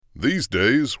These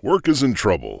days, work is in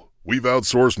trouble. We've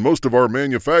outsourced most of our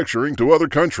manufacturing to other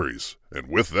countries, and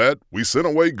with that, we sent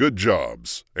away good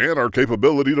jobs and our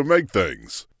capability to make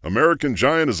things. American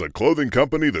Giant is a clothing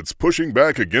company that's pushing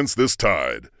back against this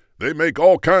tide. They make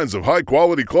all kinds of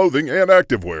high-quality clothing and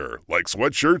activewear, like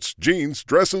sweatshirts, jeans,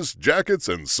 dresses, jackets,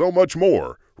 and so much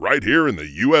more, right here in the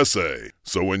USA.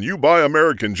 So when you buy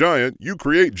American Giant, you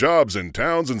create jobs in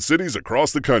towns and cities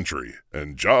across the country.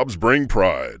 And jobs bring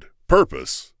pride,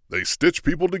 purpose. They stitch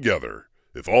people together.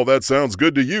 If all that sounds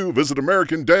good to you, visit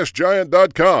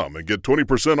American-Giant.com and get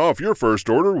 20% off your first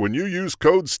order when you use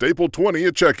code STAPLE20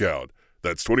 at checkout.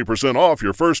 That's 20% off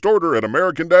your first order at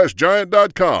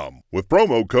American-Giant.com with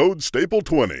promo code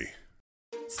STAPLE20.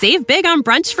 Save big on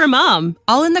brunch for mom,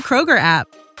 all in the Kroger app.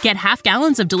 Get half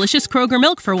gallons of delicious Kroger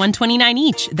milk for $1.29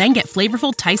 each. Then get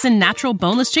flavorful Tyson natural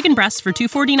boneless chicken breasts for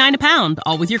 $2.49 a pound,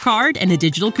 all with your card and a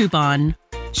digital coupon.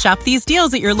 Shop these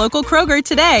deals at your local Kroger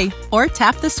today, or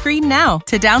tap the screen now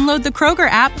to download the Kroger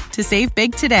app to save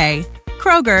big today.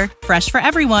 Kroger, fresh for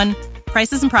everyone.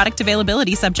 Prices and product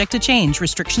availability subject to change.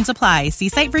 Restrictions apply. See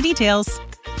site for details.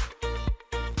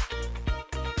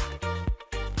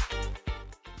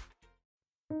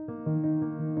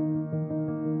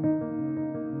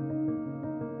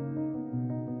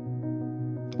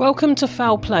 Welcome to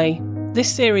Foul Play. This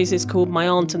series is called My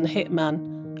Aunt and the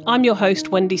Hitman. I'm your host,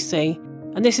 Wendy C.,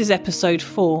 and this is episode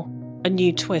 4, A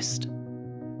New Twist.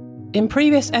 In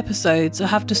previous episodes, I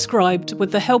have described,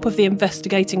 with the help of the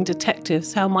investigating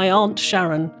detectives, how my Aunt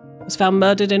Sharon was found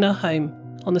murdered in her home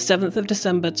on the 7th of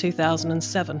December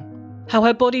 2007. How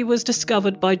her body was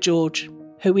discovered by George,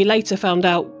 who we later found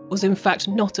out was in fact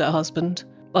not her husband,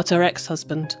 but her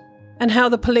ex-husband. And how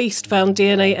the police found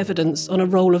DNA evidence on a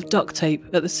roll of duct tape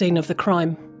at the scene of the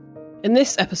crime. In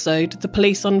this episode, the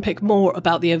police unpick more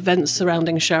about the events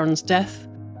surrounding Sharon's death,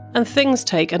 and things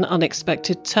take an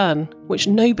unexpected turn, which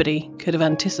nobody could have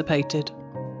anticipated.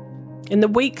 In the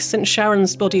weeks since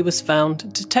Sharon's body was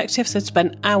found, detectives had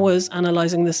spent hours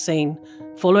analysing the scene,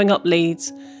 following up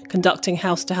leads, conducting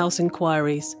house-to-house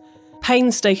inquiries,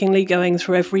 painstakingly going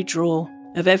through every drawer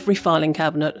of every filing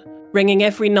cabinet, ringing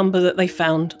every number that they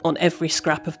found on every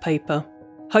scrap of paper,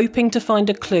 hoping to find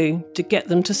a clue to get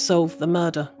them to solve the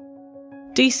murder.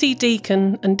 DC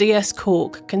Deacon and DS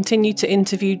Cork continued to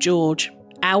interview George,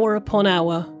 hour upon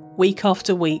hour, week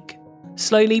after week,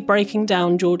 slowly breaking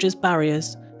down George's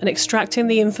barriers and extracting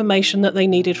the information that they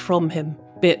needed from him,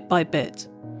 bit by bit.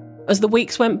 As the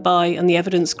weeks went by and the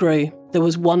evidence grew, there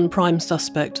was one prime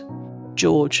suspect,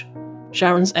 George,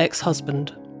 Sharon's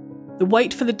ex-husband. The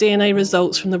wait for the DNA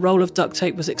results from the roll of duct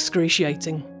tape was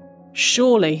excruciating.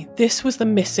 Surely this was the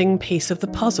missing piece of the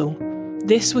puzzle.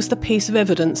 This was the piece of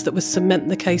evidence that would cement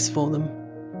the case for them.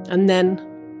 And then,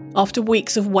 after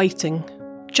weeks of waiting,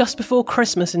 just before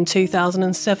Christmas in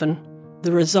 2007,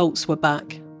 the results were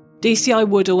back. DCI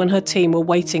Woodall and her team were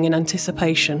waiting in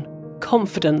anticipation,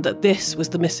 confident that this was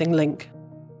the missing link.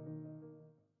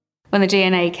 When the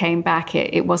DNA came back,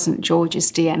 it wasn't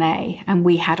George's DNA, and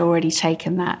we had already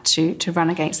taken that to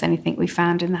run against anything we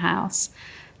found in the house.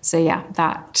 So yeah,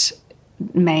 that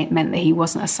meant that he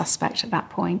wasn't a suspect at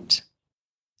that point.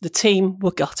 The team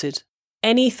were gutted.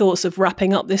 Any thoughts of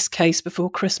wrapping up this case before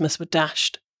Christmas were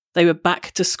dashed. They were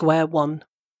back to square one.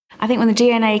 I think when the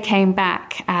DNA came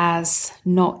back as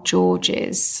not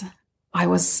George's, I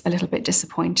was a little bit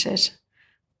disappointed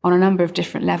on a number of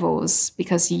different levels,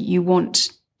 because you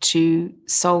want to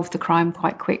solve the crime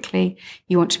quite quickly.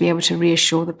 You want to be able to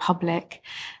reassure the public.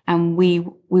 And we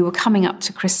were coming up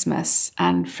to Christmas,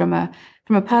 and from a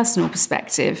personal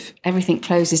perspective, everything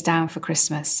closes down for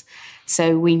Christmas.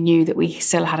 So we knew that we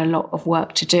still had a lot of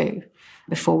work to do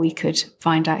before we could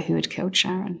find out who had killed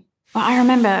Sharon. But I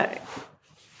remember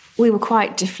we were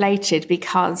quite deflated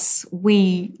because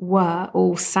we were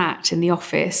all sat in the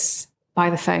office by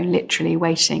the phone, literally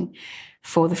waiting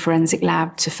for the forensic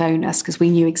lab to phone us, because we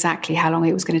knew exactly how long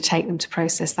it was going to take them to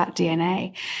process that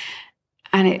DNA.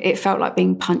 And it felt like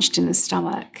being punched in the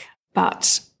stomach.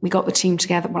 But we got the team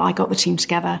together. Well, I got the team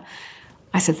together.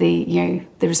 I said, the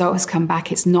result has come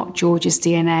back. It's not George's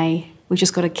DNA. We've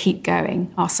just got to keep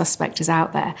going. Our suspect is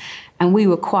out there. And we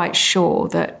were quite sure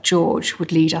that George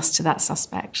would lead us to that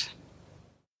suspect.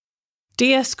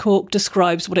 DS Cork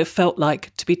describes what it felt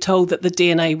like to be told that the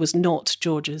DNA was not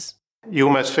George's. You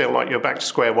almost feel like you're back to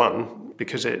square one,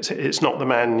 because it's not the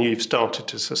man you've started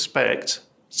to suspect.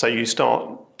 So you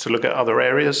start to look at other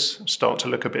areas, start to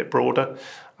look a bit broader.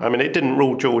 I mean, it didn't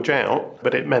rule George out,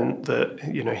 but it meant that,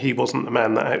 he wasn't the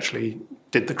man that actually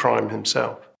did the crime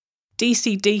himself.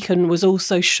 DC Deacon was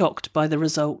also shocked by the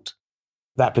result.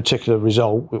 That particular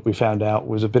result, what we found out,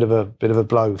 was a bit of a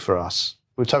blow for us.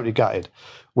 We were totally gutted.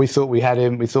 We thought we had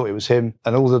him. We thought it was him.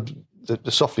 And all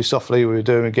the softly we were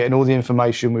doing, and getting all the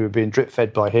information, we were being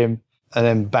drip-fed by him. And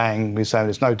then bang, we were saying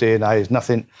there's no DNA, there's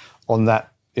nothing on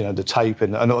that, the tape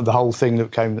and the whole thing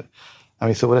that came. And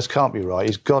we thought, well, this can't be right.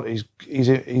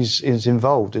 He's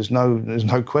involved. There's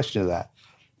no question of that.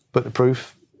 But the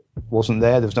proof wasn't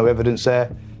there. There was no evidence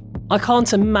there. I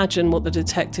can't imagine what the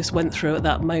detectives went through at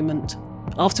that moment.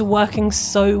 After working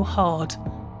so hard,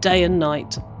 day and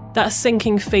night, that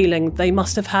sinking feeling they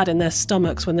must have had in their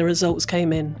stomachs when the results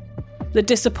came in. The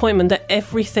disappointment that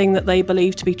everything that they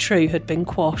believed to be true had been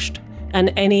quashed,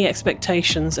 and any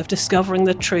expectations of discovering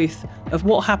the truth of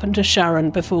what happened to Sharon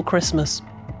before Christmas,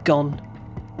 gone.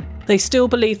 They still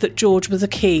believed that George was a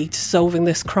key to solving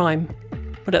this crime,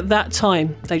 but at that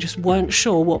time they just weren't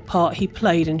sure what part he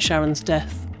played in Sharon's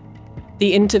death.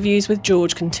 The interviews with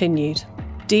George continued.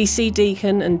 DC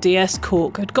Deacon and DS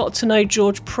Cork had got to know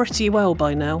George pretty well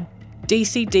by now.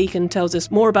 DC Deacon tells us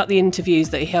more about the interviews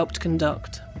that he helped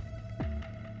conduct.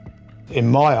 In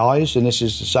my eyes, and this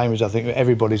is the same as I think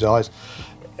everybody's eyes,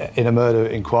 in a murder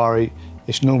inquiry,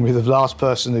 it's normally the last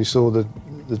person who saw the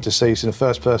deceased and the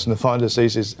first person to find the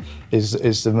deceased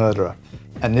is the murderer.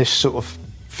 And this sort of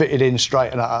fitted in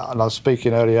straight, and I was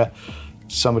speaking earlier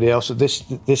to somebody else, that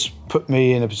this put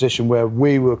me in a position where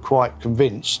we were quite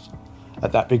convinced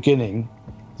at that beginning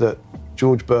that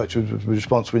George Birchwood was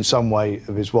responsible in some way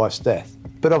of his wife's death.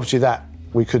 But obviously that,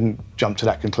 we couldn't jump to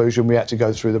that conclusion. We had to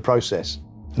go through the process.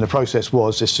 And the process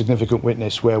was this significant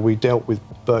witness where we dealt with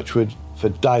Birchwood for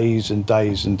days and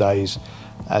days and days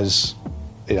as,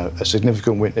 a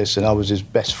significant witness, and I was his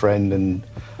best friend and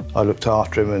I looked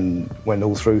after him and went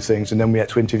all through things, and then we had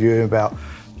to interview him about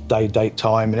day, date,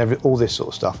 time and all this sort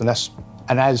of stuff. And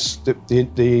as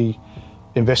the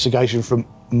investigation from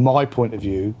my point of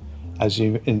view, as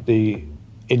the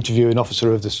interviewing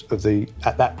officer of the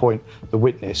at that point the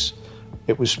witness,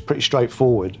 it was pretty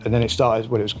straightforward. And then it started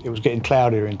when it was getting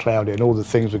cloudier and cloudier, and all the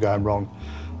things were going wrong.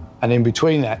 And in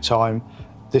between that time,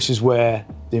 this is where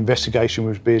the investigation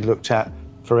was being looked at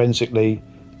forensically,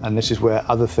 and this is where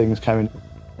other things came in.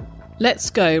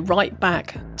 Let's go right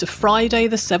back to Friday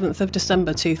the 7th of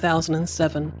December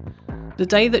 2007, the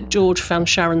day that George found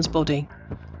Sharon's body.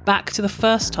 Back to the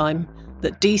first time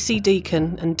that DC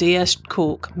Deacon and DS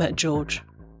Cork met George.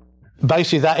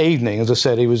 Basically that evening, as I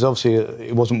said, he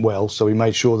wasn't well, so we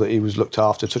made sure that he was looked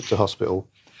after, took to hospital.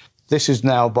 This is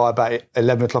now by about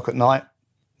 11 o'clock at night.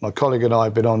 My colleague and I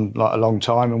had been on a long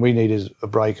time, and we needed a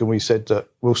break, and we said that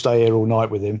we'll stay here all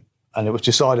night with him. And it was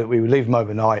decided we would leave him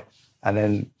overnight and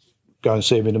then go and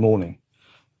see him in the morning.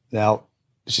 Now,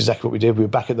 this is exactly what we did. We were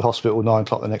back at the hospital at 9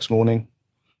 o'clock the next morning,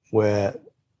 where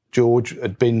George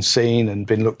had been seen and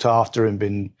been looked after and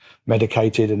been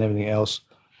medicated and everything else.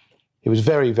 He was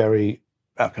very, very,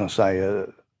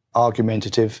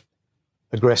 argumentative,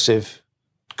 aggressive.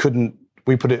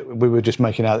 We were just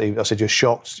making out, I said, you're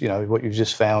shocked, what you've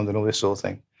just found and all this sort of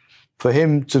thing. For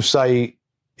him to say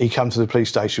he come to the police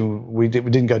station, we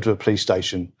didn't go to a police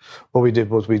station. What we did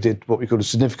was we did what we call a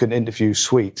significant interview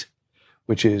suite,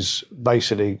 which is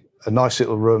basically a nice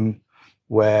little room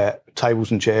where tables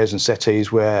and chairs and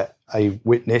settees, where a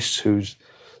witness who's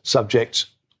subject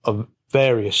of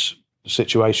various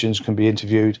situations can be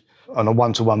interviewed on a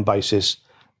one-to-one basis,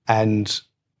 and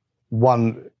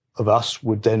one of us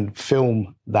would then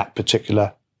film that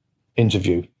particular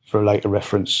interview for a later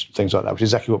reference, things like that, which is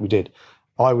exactly what we did.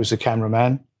 I was the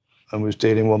cameraman and was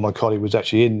dealing while my colleague was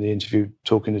actually in the interview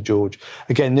talking to George.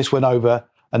 Again, this went over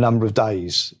a number of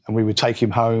days, and we would take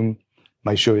him home,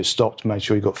 make sure it stopped, make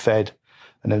sure he got fed,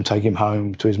 and then take him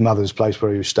home to his mother's place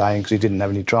where he was staying because he didn't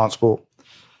have any transport.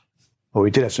 Well, we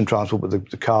did have some transport, but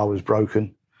the car was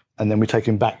broken. And then we take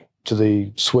him back to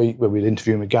the suite where we'd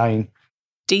interview him again.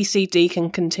 DC Deacon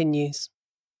continues.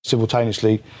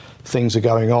 Simultaneously, things are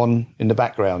going on in the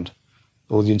background.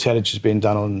 All the intelligence is being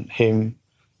done on him,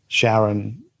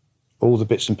 Sharon, all the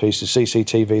bits and pieces,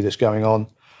 CCTV that's going on.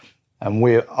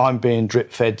 And I'm being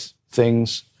drip-fed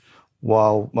things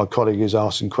while my colleague is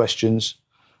asking questions.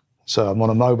 So I'm on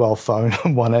a mobile phone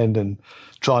on one end and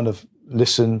trying to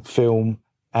listen, film,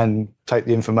 and take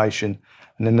the information.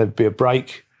 And then there'd be a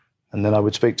break, and then I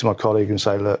would speak to my colleague and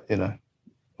say, look,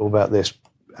 all about this,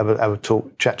 have a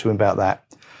talk, chat to him about that.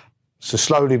 So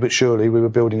slowly but surely we were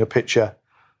building a picture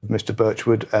of Mr.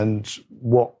 Birchwood and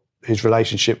what his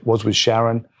relationship was with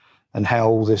Sharon and how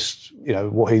all this,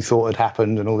 what he thought had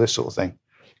happened and all this sort of thing.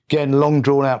 Again, long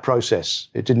drawn out process.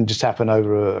 It didn't just happen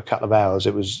over a couple of hours,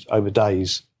 it was over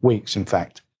days, weeks in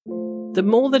fact. The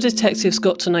more the detectives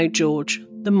got to know George,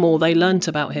 the more they learnt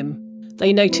about him.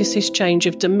 They noticed his change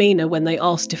of demeanour when they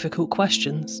asked difficult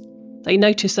questions. They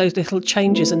noticed those little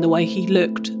changes in the way he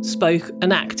looked, spoke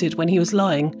and acted when he was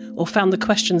lying, or found the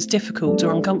questions difficult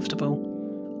or uncomfortable.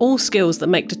 All skills that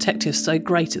make detectives so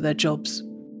great at their jobs.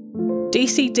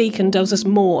 DC Deacon tells us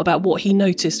more about what he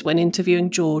noticed when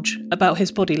interviewing George about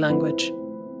his body language.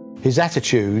 His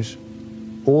attitude,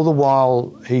 all the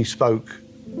while he spoke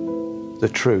the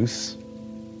truth,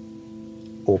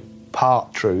 or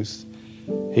part truth,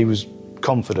 he was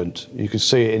confident. You could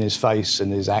see it in his face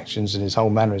and his actions and his whole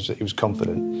manners that he was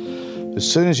confident. As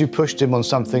soon as you pushed him on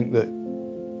something that,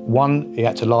 one, he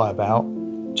had to lie about,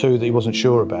 two, that he wasn't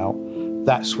sure about,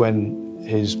 that's when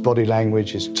his body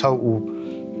language, his total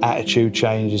attitude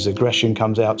change, his aggression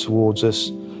comes out towards us.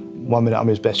 1 minute I'm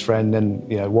his best friend, then,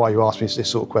 why you ask me this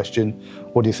sort of question,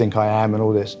 what do you think I am, and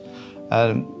all this.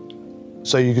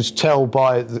 So you could tell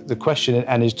by the question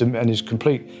and his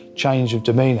complete change of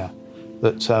demeanour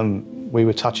that we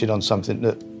were touching on something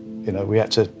that, we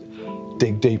had to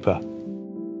dig deeper.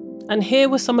 And here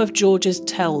were some of George's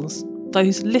tells,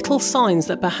 those little signs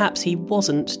that perhaps he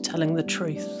wasn't telling the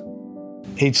truth.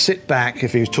 He'd sit back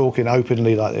if he was talking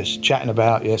openly like this, chatting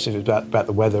about, if it was about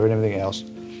the weather and everything else.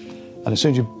 And as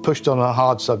soon as you pushed on a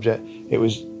hard subject, it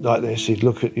was like this. He'd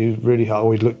look at you really hard,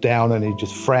 or he'd look down and he'd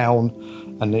just frown.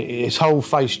 And his whole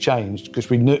face changed because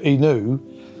he knew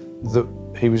that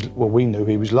we knew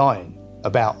he was lying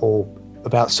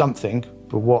about something,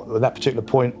 but what at that particular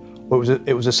point,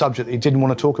 it was a subject that he didn't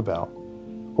want to talk about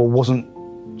or wasn't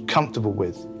comfortable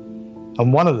with.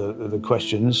 And one of the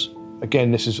questions,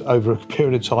 again, this is over a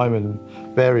period of time and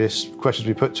various questions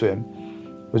we put to him,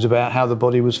 was about how the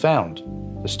body was found,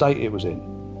 the state it was in.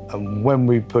 And when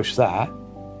we pushed that,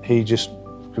 he just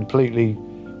completely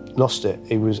lost it.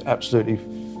 He was absolutely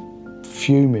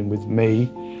fuming with me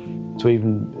to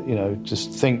even,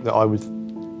 just think that I would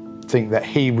think that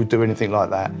he would do anything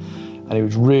like that. And he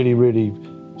was really, really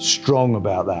strong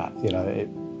about that,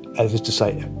 as if to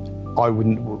say, I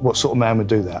wouldn't, what sort of man would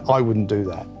do that? I wouldn't do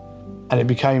that. And it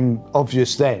became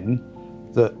obvious then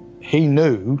that he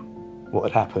knew what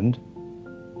had happened,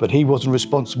 but he wasn't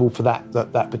responsible for that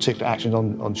particular action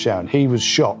on Sharon. He was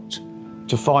shocked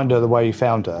to find her the way he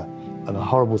found her, and the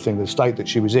horrible thing, the state that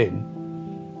she was in,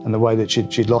 and the way that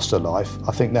she'd lost her life.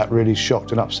 I think that really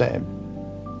shocked and upset him,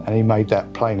 and he made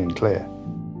that plain and clear.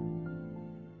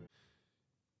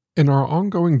 In our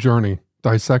ongoing journey,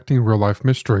 dissecting real-life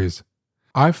mysteries,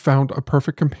 I've found a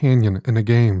perfect companion in a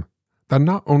game that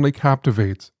not only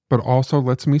captivates, but also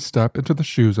lets me step into the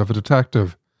shoes of a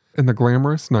detective in the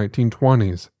glamorous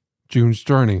 1920s, June's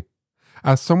Journey.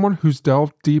 As someone who's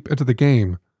delved deep into the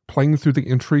game, playing through the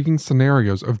intriguing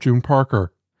scenarios of June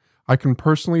Parker, I can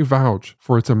personally vouch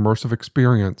for its immersive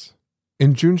experience.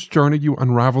 In June's Journey, you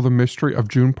unravel the mystery of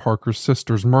June Parker's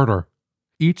sister's murder.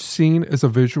 Each scene is a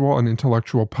visual and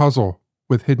intellectual puzzle,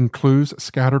 with hidden clues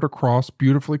scattered across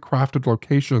beautifully crafted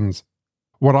locations.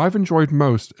 What I've enjoyed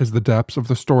most is the depths of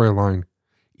the storyline.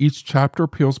 Each chapter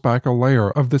peels back a layer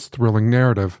of this thrilling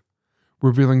narrative,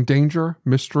 revealing danger,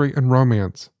 mystery, and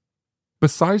romance.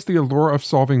 Besides the allure of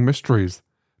solving mysteries,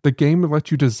 the game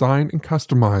lets you design and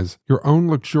customize your own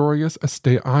luxurious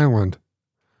estate island.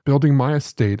 Building my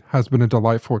estate has been a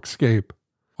delightful escape,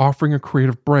 offering a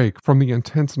creative break from the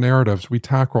intense narratives we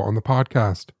tackle on the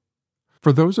podcast.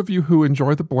 For those of you who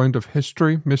enjoy the blend of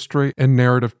history, mystery, and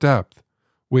narrative depth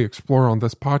we explore on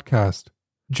this podcast,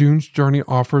 June's Journey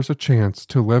offers a chance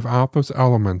to live out those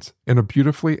elements in a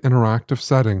beautifully interactive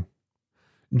setting.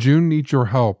 June needs your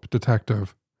help,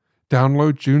 detective.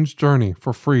 Download June's Journey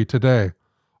for free today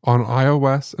on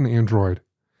iOS and Android,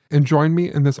 and join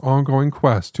me in this ongoing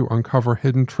quest to uncover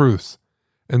hidden truths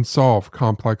and solve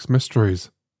complex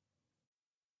mysteries.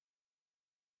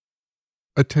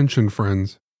 Attention,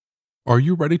 friends. Are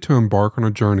you ready to embark on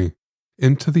a journey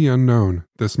into the unknown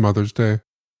this Mother's Day?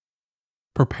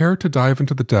 Prepare to dive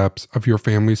into the depths of your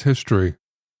family's history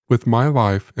with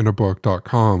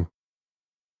mylifeinabook.com.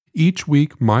 Each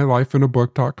week,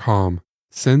 mylifeinabook.com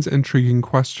sends intriguing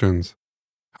questions,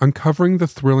 uncovering the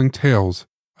thrilling tales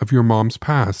of your mom's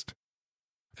past,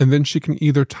 and then she can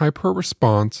either type her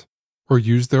response or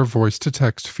use their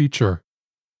voice-to-text feature.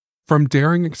 From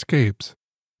daring escapes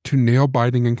to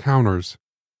nail-biting encounters,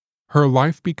 her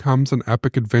life becomes an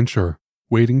epic adventure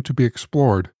waiting to be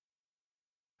explored.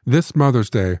 This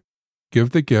Mother's Day, give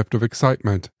the gift of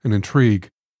excitement and intrigue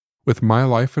with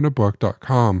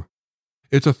mylifeinabook.com.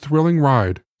 It's a thrilling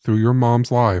ride through your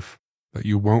mom's life that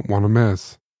you won't want to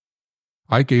miss.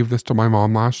 I gave this to my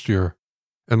mom last year,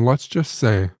 and let's just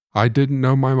say I didn't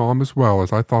know my mom as well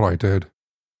as I thought I did.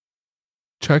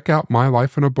 Check out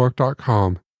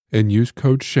mylifeinabook.com and use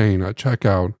code Shane at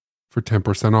checkout for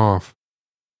 10% off.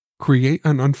 Create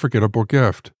an unforgettable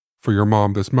gift for your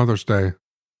mom this Mother's Day.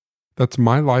 That's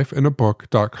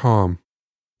mylifeinabook.com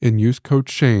and use code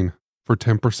Shane for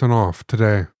 10% off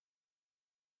today.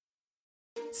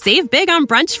 Save big on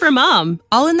brunch for mom,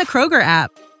 all in the Kroger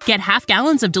app. Get half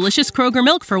gallons of delicious Kroger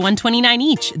milk for $1.29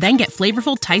 each. Then get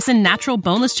flavorful Tyson natural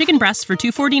boneless chicken breasts for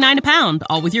 $2.49 a pound,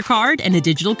 all with your card and a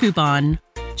digital coupon.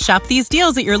 Shop these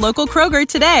deals at your local Kroger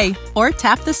today, or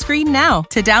tap the screen now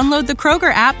to download the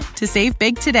Kroger app to save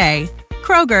big today.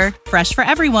 Kroger, fresh for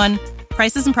everyone.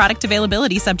 Prices and product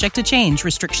availability subject to change.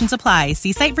 Restrictions apply.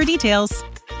 See site for details.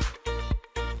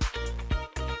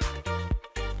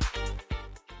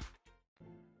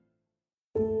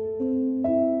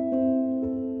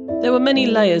 There were many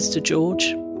layers to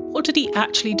George. What did he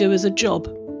actually do as a job?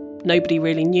 Nobody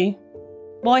really knew.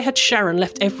 Why had Sharon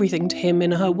left everything to him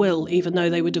in her will, even though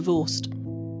they were divorced?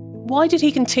 Why did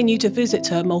he continue to visit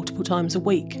her multiple times a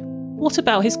week? What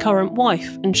about his current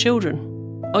wife and children?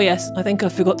 Oh yes, I think I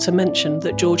forgot to mention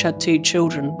that George had 2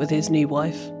 children with his new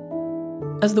wife.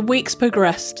 As the weeks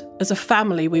progressed, as a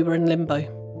family we were in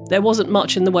limbo. There wasn't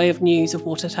much in the way of news of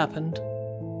what had happened.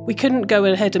 We couldn't go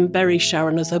ahead and bury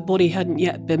Sharon as her body hadn't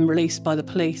yet been released by the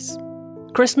police.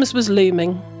 Christmas was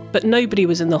looming, but nobody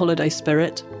was in the holiday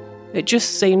spirit. It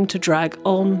just seemed to drag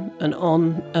on and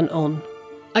on and on.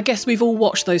 I guess we've all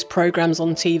watched those programmes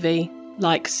on TV,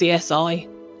 like CSI,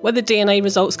 where the DNA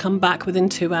results come back within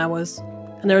 2 hours,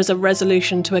 and there is a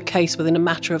resolution to a case within a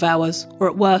matter of hours, or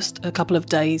at worst, a couple of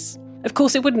days. Of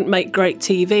course, it wouldn't make great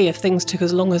TV if things took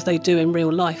as long as they do in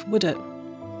real life, would it?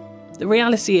 The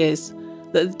reality is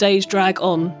that the days drag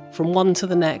on from one to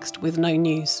the next with no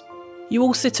news. You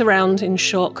all sit around in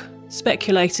shock,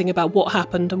 speculating about what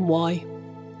happened and why.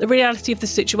 The reality of the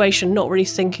situation not really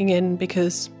sinking in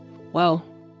because, well,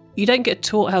 you don't get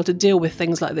taught how to deal with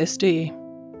things like this, do you?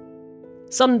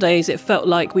 Some days it felt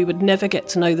like we would never get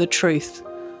to know the truth.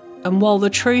 And while the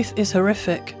truth is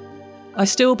horrific, I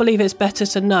still believe it's better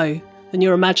to know than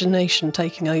your imagination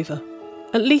taking over.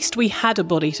 At least we had a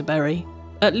body to bury.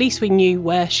 At least we knew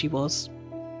where she was.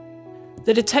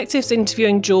 The detectives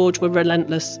interviewing George were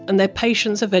relentless, and their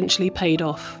patience eventually paid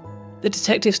off. The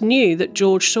detectives knew that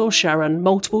George saw Sharon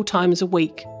multiple times a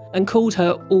week and called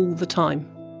her all the time.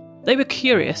 They were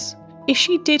curious. If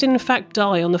she did in fact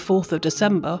die on the 4th of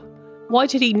December, why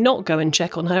did he not go and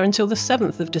check on her until the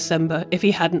 7th of December if he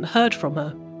hadn't heard from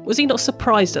her? Was he not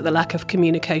surprised at the lack of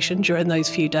communication during those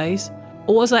few days?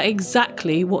 Or was that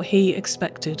exactly what he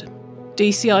expected?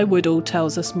 DCI Woodall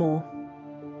tells us more.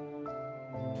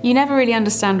 You never really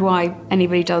understand why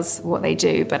anybody does what they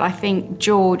do, but I think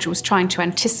George was trying to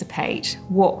anticipate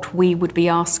what we would be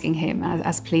asking him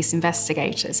as police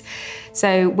investigators.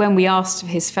 So when we asked for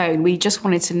his phone, we just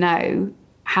wanted to know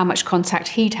how much contact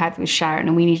he'd had with Sharon,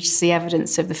 and we needed to see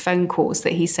evidence of the phone calls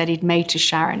that he said he'd made to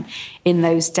Sharon in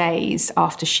those days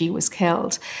after she was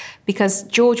killed. Because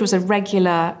George was a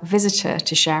regular visitor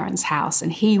to Sharon's house,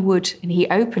 and he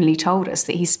openly told us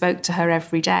that he spoke to her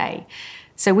every day.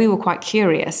 So we were quite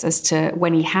curious as to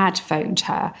when he had phoned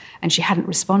her and she hadn't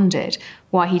responded,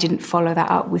 why he didn't follow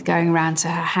that up with going around to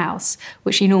her house,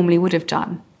 which he normally would have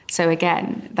done. So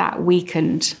again, that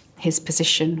weakened his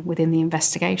position within the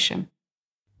investigation.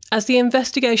 As the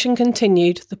investigation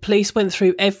continued, the police went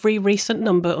through every recent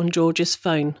number on George's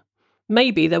phone.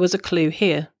 Maybe there was a clue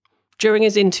here. During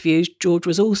his interviews, George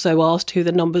was also asked who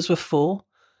the numbers were for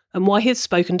and why he had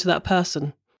spoken to that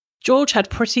person. George had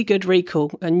pretty good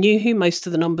recall and knew who most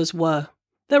of the numbers were.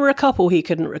 There were a couple he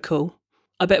couldn't recall.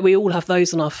 I bet we all have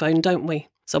those on our phone, don't we?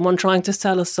 Someone trying to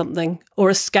sell us something,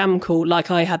 or a scam call like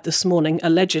I had this morning,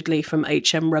 allegedly from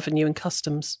HM Revenue and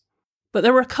Customs. But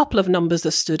there were a couple of numbers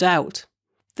that stood out.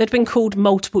 They'd been called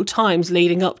multiple times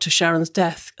leading up to Sharon's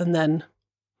death, and then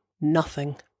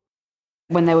nothing.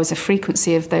 When there was a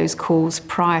frequency of those calls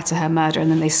prior to her murder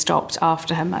and then they stopped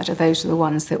after her murder, those were the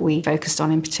ones that we focused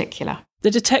on in particular. The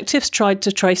detectives tried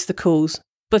to trace the calls,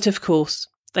 but of course,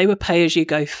 they were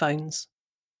pay-as-you-go phones.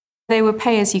 They were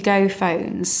pay-as-you-go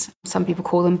phones. Some people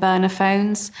call them burner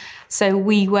phones. So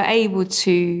we were able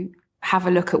to have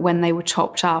a look at when they were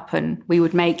topped up, and we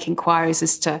would make inquiries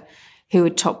as to who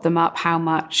had topped them up, how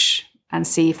much, and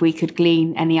see if we could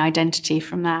glean any identity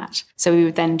from that. So we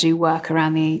would then do work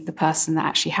around the person that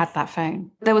actually had that phone.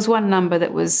 There was one number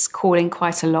that was calling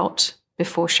quite a lot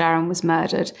before Sharon was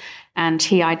murdered, and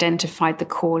he identified the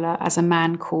caller as a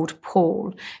man called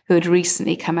Paul, who had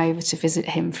recently come over to visit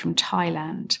him from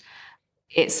Thailand.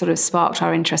 It sort of sparked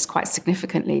our interest quite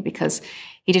significantly because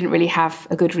he didn't really have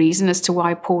a good reason as to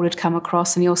why Paul had come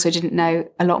across, and he also didn't know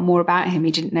a lot more about him.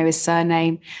 He didn't know his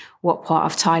surname, what part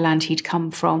of Thailand he'd come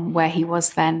from, where he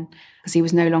was then, because he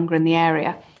was no longer in the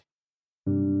area.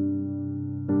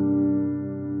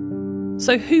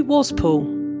 So who was Paul?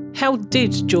 How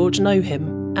did George know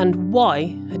him? And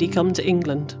why had he come to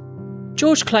England?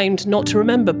 George claimed not to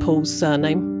remember Paul's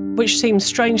surname, which seems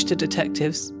strange to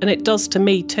detectives, and it does to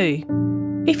me too.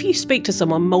 If you speak to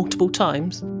someone multiple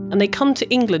times, and they come to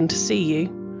England to see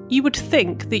you, you would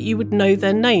think that you would know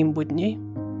their name, wouldn't you?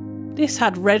 This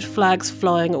had red flags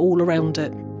flying all around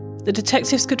it. The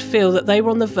detectives could feel that they were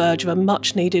on the verge of a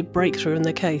much-needed breakthrough in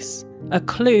the case, a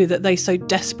clue that they so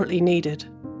desperately needed.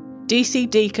 DC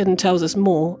Deacon tells us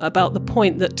more about the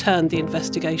point that turned the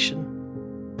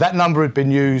investigation. That number had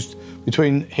been used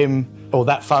between him, or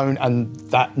that phone and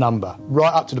that number,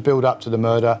 right up to the build-up to the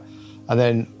murder, and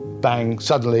then bang,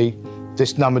 suddenly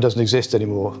this number doesn't exist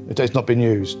anymore. It's not been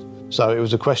used. So it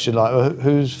was a question like, well,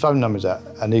 whose phone number is that?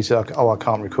 And he said, oh, I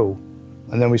can't recall.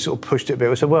 And then we sort of pushed it a bit.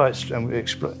 We said, well,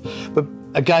 but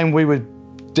again, we were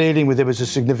dealing with him as a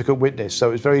significant witness, so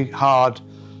it was very hard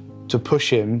to push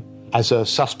him as a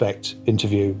suspect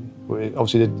interview.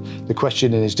 Obviously, the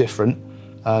questioning is different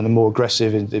and more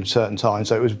aggressive in certain times,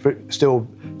 so it was still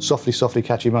softly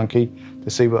catchy monkey to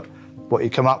see what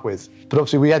he'd come up with. But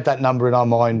obviously, we had that number in our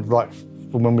mind right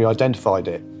from when we identified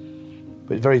it.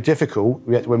 But it's very difficult,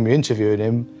 when we interviewed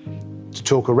him, to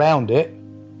talk around it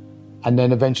and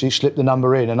then eventually slip the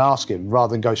number in and ask him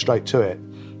rather than go straight to it.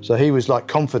 So he was like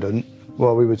confident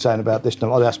while we were saying about this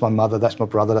number, oh, that's my mother, that's my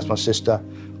brother, that's my sister,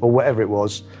 or whatever it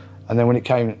was. And then when it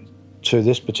came to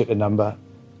this particular number,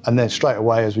 and then straight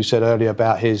away, as we said earlier,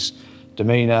 about his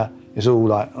demeanour, it's all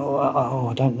like,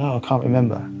 I don't know, I can't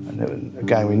remember. And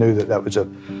again, we knew that was a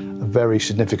very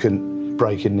significant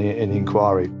break in the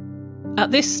inquiry.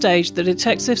 At this stage, the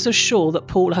detectives are sure that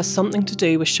Paul has something to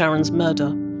do with Sharon's murder.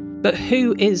 But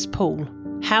who is Paul?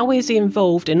 How is he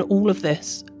involved in all of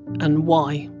this, and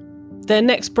why? Their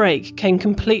next break came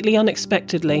completely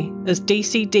unexpectedly as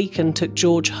DC Deacon took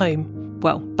George home,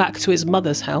 well, back to his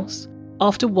mother's house,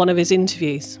 after one of his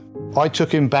interviews. I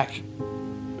took him back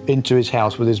into his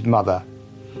house with his mother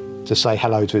to say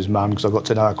hello to his mum, because I got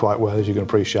to know her quite well, as you can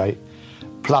appreciate.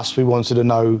 Plus, we wanted to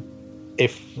know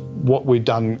if what we'd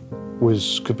done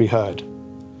could be heard.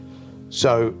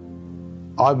 So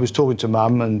I was talking to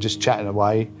mum and just chatting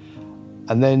away,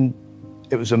 and then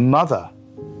it was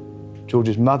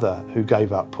George's mother, who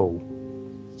gave up Paul.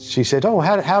 She said, oh,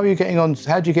 how are you getting on?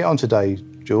 How did you get on today,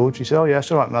 George? He said, oh, yeah,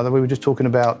 it's all right, mother. We were just talking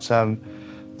about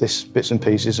this bits and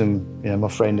pieces and, my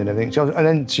friend and everything. And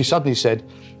then she suddenly said,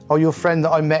 oh, your friend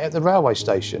that I met at the railway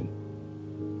station.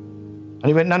 And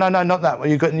he went, no, not that one.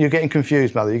 You're getting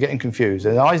confused, mother, you're getting confused.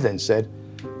 And I then said,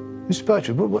 Mr.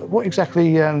 Birchwood, what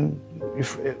exactly,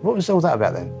 what was all that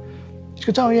about then? She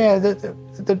goes, oh, yeah,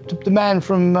 the man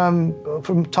from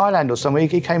Thailand or somewhere,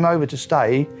 he came over to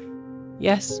stay.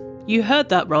 Yes, you heard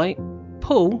that right.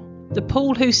 Paul, the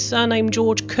Paul whose surname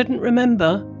George couldn't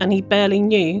remember and he barely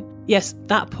knew, yes,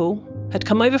 that Paul, had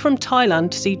come over from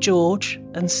Thailand to see George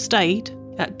and stayed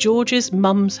at George's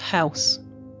mum's house.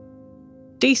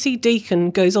 DC Deacon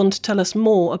goes on to tell us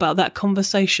more about that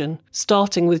conversation,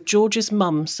 starting with George's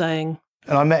mum saying,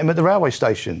 and I met him at the railway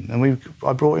station and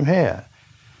I brought him here.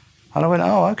 And I went,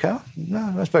 oh, OK,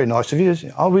 no, that's very nice of you.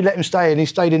 Oh, we let him stay and he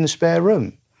stayed in the spare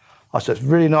room. I said, it's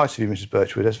really nice of you, Mrs.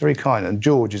 Birchwood, that's very kind. And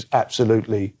George is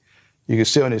absolutely, you can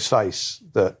see on his face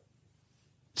that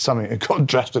something had gone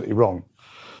drastically wrong.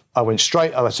 I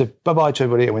said, bye-bye to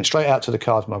everybody. I went straight out to the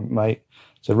car to my mate,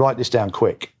 said, write this down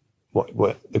quick,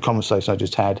 what the conversation I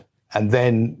just had. And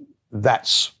then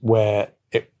that's where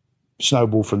it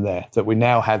snowballed from there, that we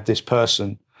now had this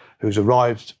person who's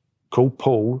arrived, called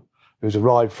Paul, who's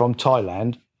arrived from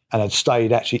Thailand and had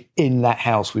stayed actually in that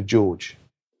house with George.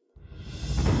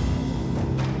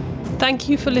 Thank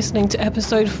you for listening to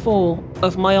episode 4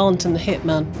 of My Aunt and the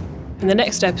Hitman. In the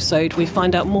next episode, we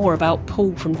find out more about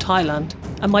Paul from Thailand,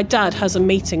 and my dad has a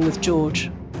meeting with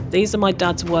George. These are my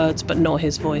dad's words, but not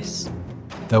his voice.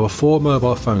 There were 4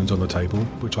 mobile phones on the table,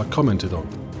 which I commented on.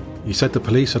 He said the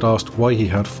police had asked why he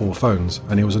had 4 phones,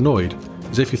 and he was annoyed,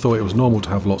 as if he thought it was normal to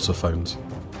have lots of phones.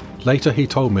 Later he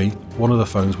told me one of the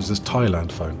phones was his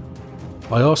Thailand phone.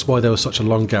 I asked why there was such a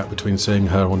long gap between seeing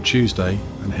her on Tuesday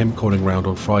and him calling round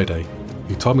on Friday.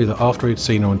 He told me that after he'd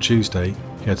seen her on Tuesday,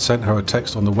 he had sent her a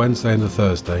text on the Wednesday and the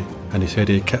Thursday, and he said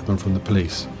he had kept them from the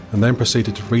police, and then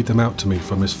proceeded to read them out to me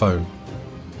from his phone.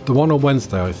 The one on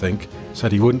Wednesday, I think,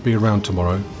 said he wouldn't be around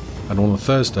tomorrow, and on the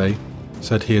Thursday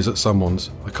said he is at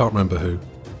someone's, I can't remember who,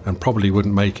 and probably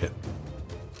wouldn't make it.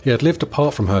 He had lived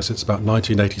apart from her since about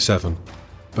 1987,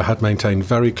 but had maintained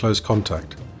very close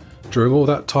contact. During all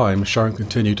that time, Sharon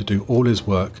continued to do all his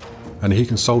work, and he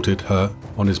consulted her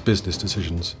on his business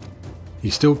decisions. He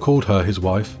still called her his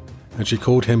wife, and she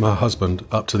called him her husband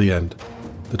up to the end.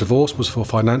 The divorce was for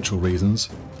financial reasons,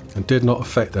 and did not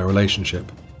affect their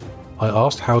relationship. I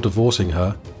asked how divorcing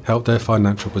her helped their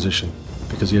financial position,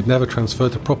 because he had never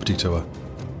transferred the property to her.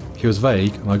 He was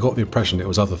vague, and I got the impression it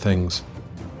was other things.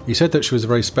 He said that she was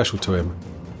very special to him,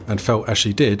 and felt as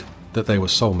she did that they were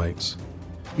soulmates.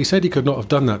 He said he could not have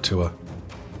done that to her.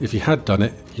 If he had done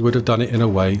it, he would have done it in a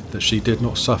way that she did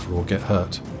not suffer or get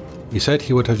hurt. He said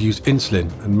he would have used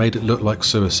insulin and made it look like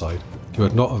suicide. He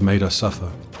would not have made her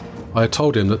suffer. I had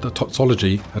told him that the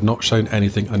toxology had not shown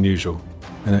anything unusual,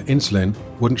 and that insulin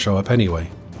wouldn't show up anyway.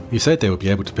 He said they would be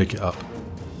able to pick it up.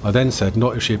 I then said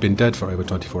not if she had been dead for over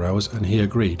 24 hours, and he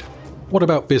agreed. What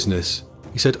about business?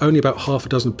 He said only about half a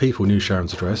dozen people knew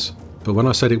Sharon's address, but when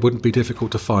I said it wouldn't be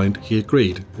difficult to find, he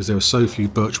agreed, as there were so few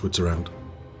Birchwoods around.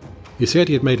 He said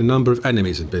he had made a number of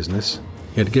enemies in business.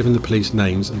 He had given the police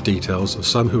names and details of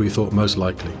some who he thought most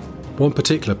likely. One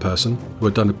particular person, who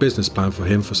had done a business plan for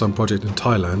him for some project in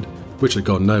Thailand, which had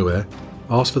gone nowhere,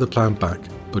 asked for the plan back,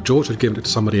 but George had given it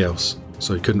to somebody else,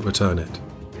 so he couldn't return it.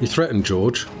 He threatened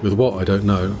George, with what I don't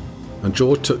know, and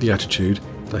George took the attitude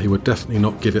that he would definitely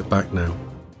not give it back now.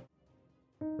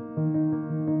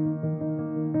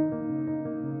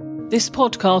 This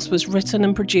podcast was written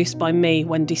and produced by me,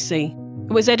 Wendy C.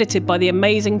 It was edited by the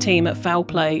amazing team at Foul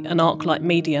Play and Arclight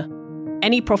Media.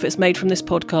 Any profits made from this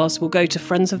podcast will go to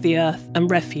Friends of the Earth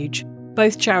and Refuge,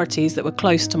 both charities that were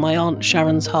close to my Aunt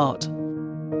Sharon's heart.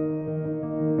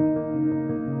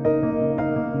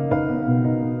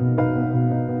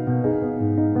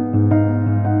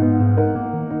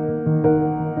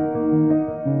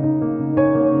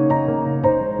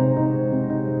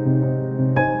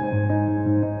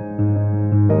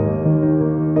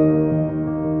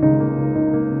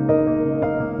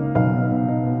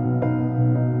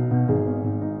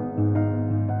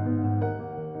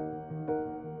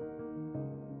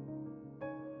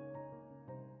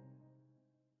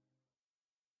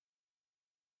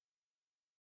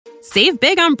 Save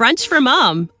big on brunch for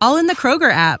mom, all in the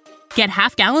Kroger app. Get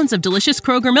half gallons of delicious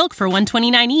Kroger milk for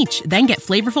 $1.29 each. Then get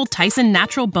flavorful Tyson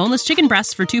natural boneless chicken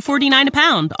breasts for $2.49 a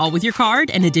pound, all with your card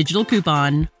and a digital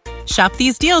coupon. Shop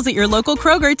these deals at your local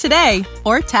Kroger today,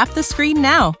 or tap the screen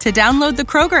now to download the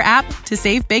Kroger app to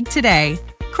save big today.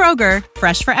 Kroger,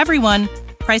 fresh for everyone.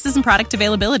 Prices and product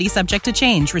availability subject to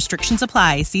change. Restrictions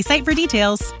apply. See site for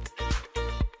details.